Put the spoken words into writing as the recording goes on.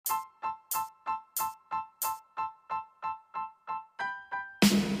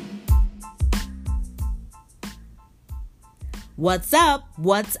What's up?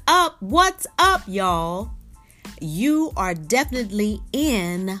 What's up? What's up, y'all? You are definitely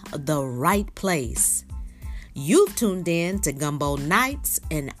in the right place. You've tuned in to Gumbo Nights,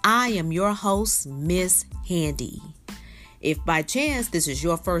 and I am your host, Miss Handy. If by chance this is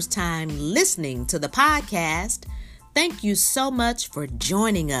your first time listening to the podcast, thank you so much for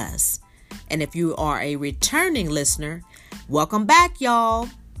joining us. And if you are a returning listener, welcome back, y'all.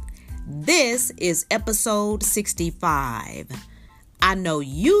 This is episode 65. I know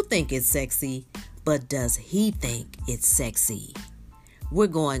you think it's sexy, but does he think it's sexy? We're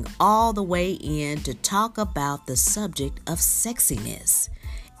going all the way in to talk about the subject of sexiness.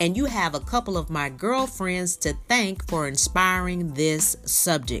 And you have a couple of my girlfriends to thank for inspiring this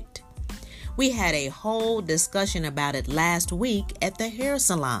subject. We had a whole discussion about it last week at the hair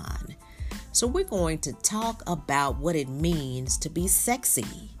salon. So we're going to talk about what it means to be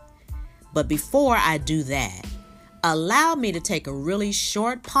sexy. But before I do that, allow me to take a really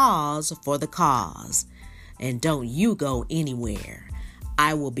short pause for the cause. And don't you go anywhere.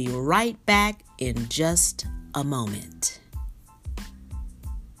 I will be right back in just a moment.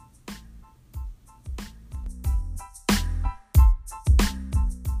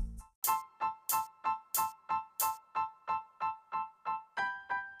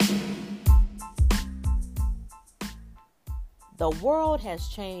 The world has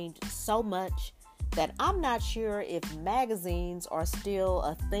changed so much that I'm not sure if magazines are still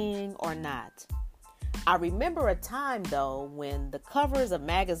a thing or not. I remember a time, though, when the covers of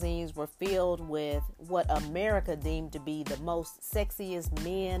magazines were filled with what America deemed to be the most sexiest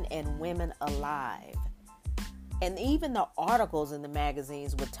men and women alive. And even the articles in the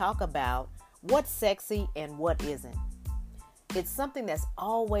magazines would talk about what's sexy and what isn't. It's something that's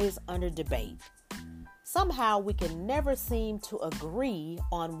always under debate. Somehow we can never seem to agree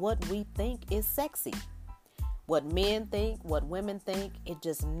on what we think is sexy. What men think, what women think, it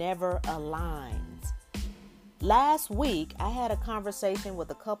just never aligns. Last week, I had a conversation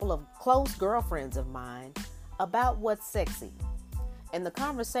with a couple of close girlfriends of mine about what's sexy. And the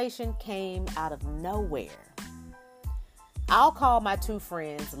conversation came out of nowhere. I'll call my two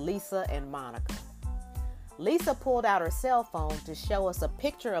friends, Lisa and Monica. Lisa pulled out her cell phone to show us a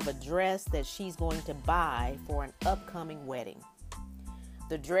picture of a dress that she's going to buy for an upcoming wedding.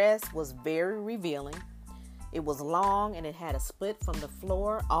 The dress was very revealing. It was long and it had a split from the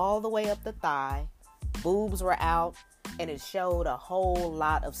floor all the way up the thigh. Boobs were out and it showed a whole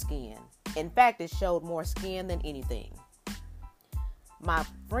lot of skin. In fact, it showed more skin than anything. My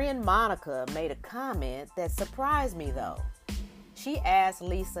friend Monica made a comment that surprised me though. She asked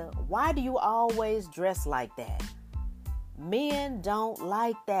Lisa, "Why do you always dress like that? Men don't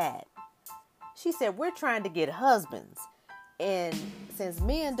like that." She said, "We're trying to get husbands. And since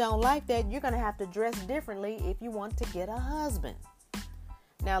men don't like that, you're going to have to dress differently if you want to get a husband."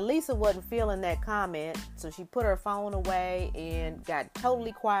 Now, Lisa wasn't feeling that comment, so she put her phone away and got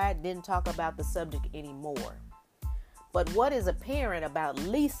totally quiet, didn't talk about the subject anymore. But what is apparent about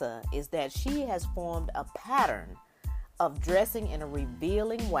Lisa is that she has formed a pattern of dressing in a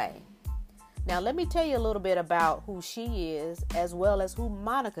revealing way. Now, let me tell you a little bit about who she is as well as who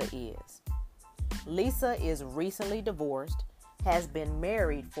Monica is. Lisa is recently divorced, has been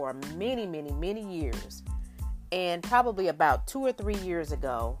married for many years, and probably about 2 or 3 years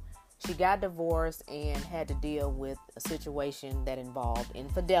ago, she got divorced and had to deal with a situation that involved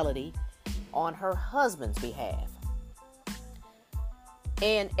infidelity on her husband's behalf.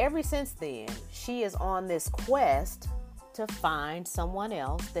 And ever since then, she is on this quest to find someone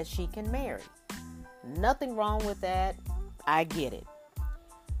else that she can marry. Nothing wrong with that. I get it.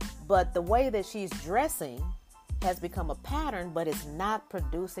 But the way that she's dressing has become a pattern, but it's not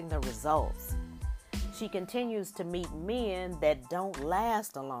producing the results. She continues to meet men that don't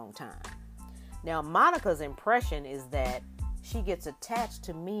last a long time. Now, Monica's impression is that she gets attached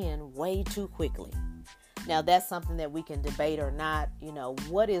to men way too quickly. Now, that's something that we can debate or not.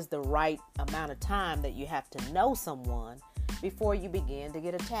 What is the right amount of time that you have to know someone before you begin to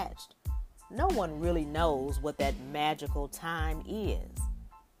get attached? No one really knows what that magical time is.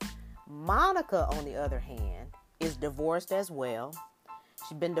 Monica, on the other hand, is divorced as well.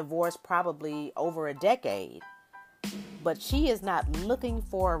 She's been divorced probably over a decade, but she is not looking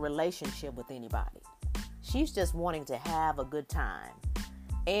for a relationship with anybody. She's just wanting to have a good time.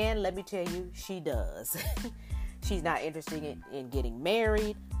 And let me tell you, she does. She's not interested in getting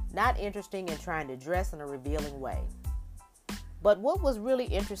married, not interested in trying to dress in a revealing way. But what was really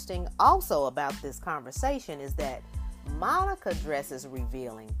interesting also about this conversation is that Monica dresses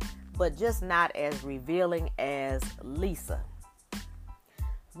revealing, but just not as revealing as Lisa.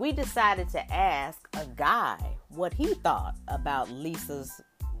 we decided to ask a guy what he thought about Lisa's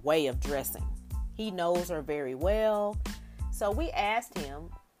way of dressing. He knows her very well. So we asked him,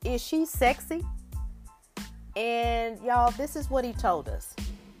 is she sexy? And y'all, this is what he told us.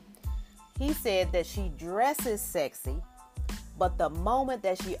 He said that she dresses sexy, but the moment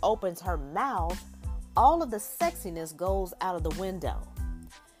that she opens her mouth, all of the sexiness goes out of the window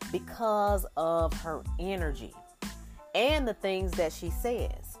because of her energy and the things that she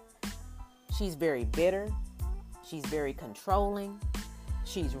says. She's very bitter. She's very controlling.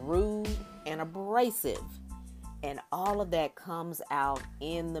 She's rude and abrasive. And all of that comes out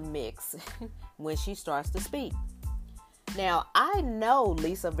in the mix when she starts to speak. Now, I know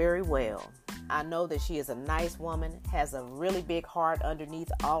Lisa very well. I know that she is a nice woman, has a really big heart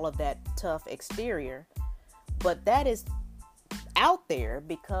underneath all of that tough exterior. But that is out there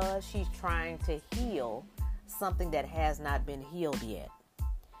because she's trying to heal something that has not been healed yet.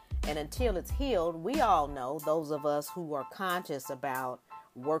 And until it's healed, we all know, those of us who are conscious about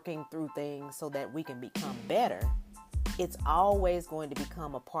working through things so that we can become better, it's always going to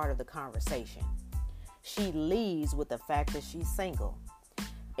become a part of the conversation. She leads with the fact that she's single.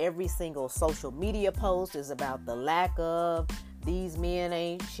 Every single social media post is about the lack of, these men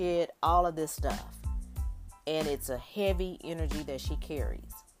ain't shit, all of this stuff. And it's a heavy energy that she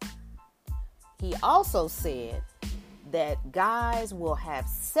carries. He also said that guys will have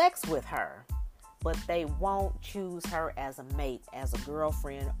sex with her, but they won't choose her as a mate, as a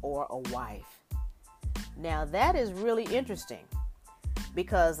girlfriend or a wife. Now that is really interesting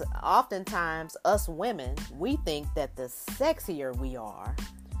because oftentimes us women, we think that the sexier we are,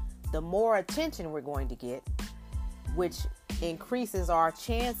 the more attention we're going to get, which increases our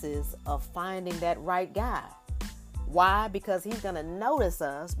chances of finding that right guy. Why? Because he's going to notice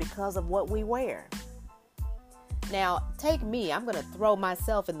us because of what we wear. Now, take me. I'm going to throw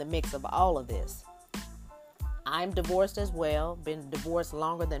myself in the mix of all of this. I'm divorced as well. Been divorced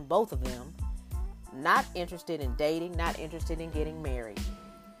longer than both of them. Not interested in dating. Not interested in getting married.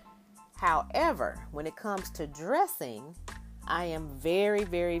 However, when it comes to dressing, I am very,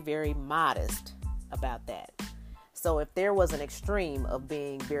 very, very modest about that. So if there was an extreme of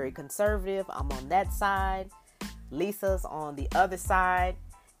being very conservative, I'm on that side. Lisa's on the other side.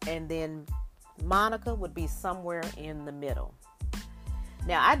 And then Monica would be somewhere in the middle.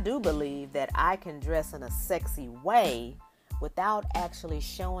 Now, I do believe that I can dress in a sexy way without actually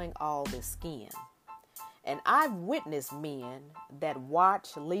showing all the skin. And I've witnessed men that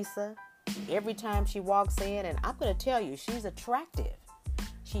watch Lisa every time she walks in, and I'm going to tell you, she's attractive.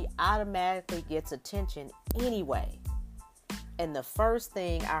 She automatically gets attention anyway. And the first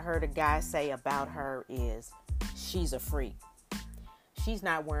thing I heard a guy say about her is, she's a freak. She's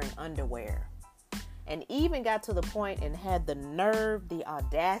not wearing underwear. And even got to the point and had the nerve, the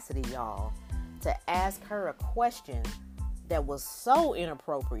audacity, y'all, to ask her a question that was so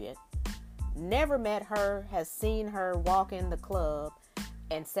inappropriate. Never met her, has seen her walk in the club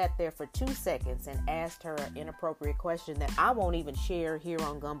and sat there for 2 seconds and asked her an inappropriate question that I won't even share here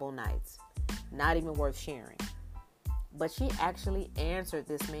on Gumbo Nights. Not even worth sharing. But she actually answered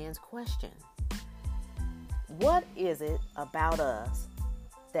this man's question. What is it about us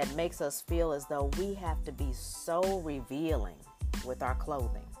that makes us feel as though we have to be so revealing with our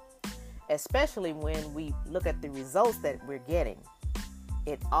clothing? Especially when we look at the results that we're getting.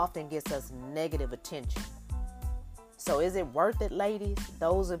 It often gets us negative attention. So is it worth it, ladies?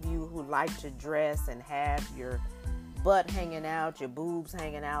 Those of you who like to dress and have your butt hanging out, your boobs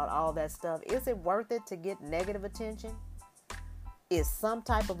hanging out, all that stuff, is it worth it to get negative attention? Is some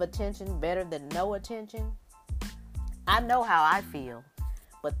type of attention better than no attention? I know how I feel,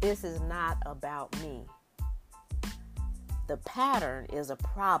 but this is not about me. The pattern is a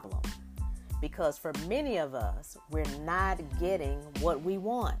problem because for many of us, we're not getting what we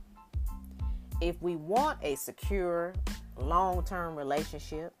want. If we want a secure, long-term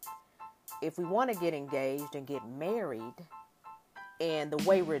relationship, if we want to get engaged and get married, and the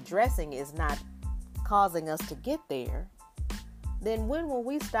way we're dressing is not causing us to get there, then when will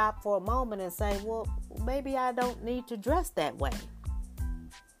we stop for a moment and say, well, maybe I don't need to dress that way?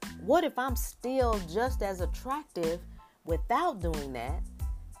 What if I'm still just as attractive without doing that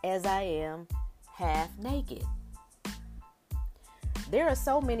as I am half naked? There are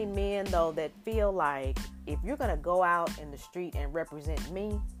so many men, though, that feel like if you're going to go out in the street and represent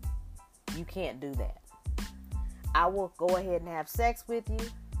me, you can't do that. I will go ahead and have sex with you,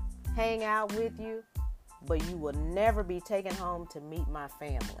 hang out with you, but you will never be taken home to meet my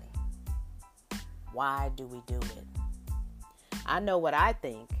family. Why do we do it? I know what I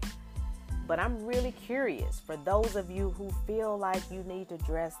think, But I'm really curious for those of you who feel like you need to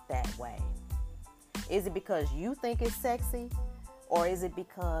dress that way. Is it because you think it's sexy? Or is it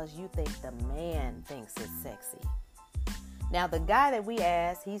because you think the man thinks it's sexy? Now, the guy that we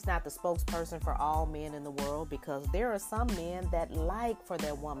asked, he's not the spokesperson for all men in the world, because there are some men that like for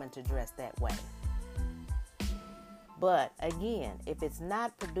their woman to dress that way. But again, if it's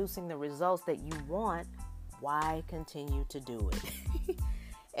not producing the results that you want, why continue to do it?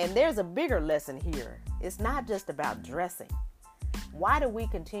 And there's a bigger lesson here. It's not just about dressing. Why do we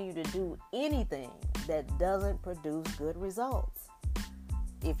continue to do anything that doesn't produce good results?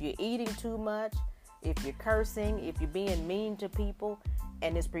 If you're eating too much, if you're cursing, if you're being mean to people,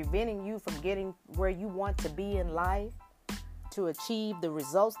 and it's preventing you from getting where you want to be in life to achieve the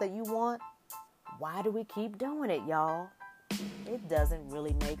results that you want, why do we keep doing it, y'all? It doesn't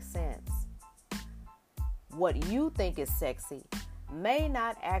really make sense. What you think is sexy may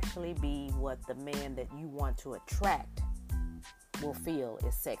not actually be what the man that you want to attract will feel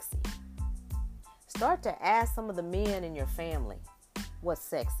is sexy. Start to ask some of the men in your family what's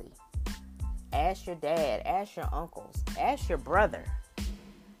sexy. Ask your dad, ask your uncles, ask your brother.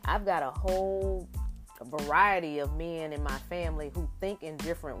 I've got a whole variety of men in my family who think in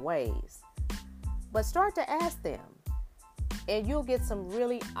different ways. But start to ask them, and you'll get some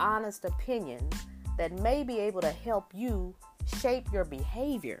really honest opinions that may be able to help you shape your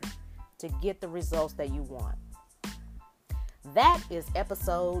behavior to get the results that you want. That is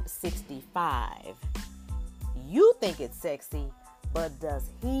episode 65. You think it's sexy, but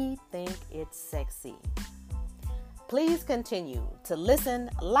does he think it's sexy? Please continue to listen,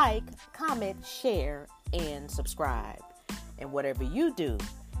 like, comment, share, and subscribe. And whatever you do,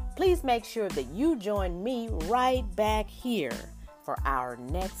 please make sure that you join me right back here for our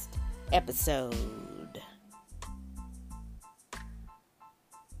next episode.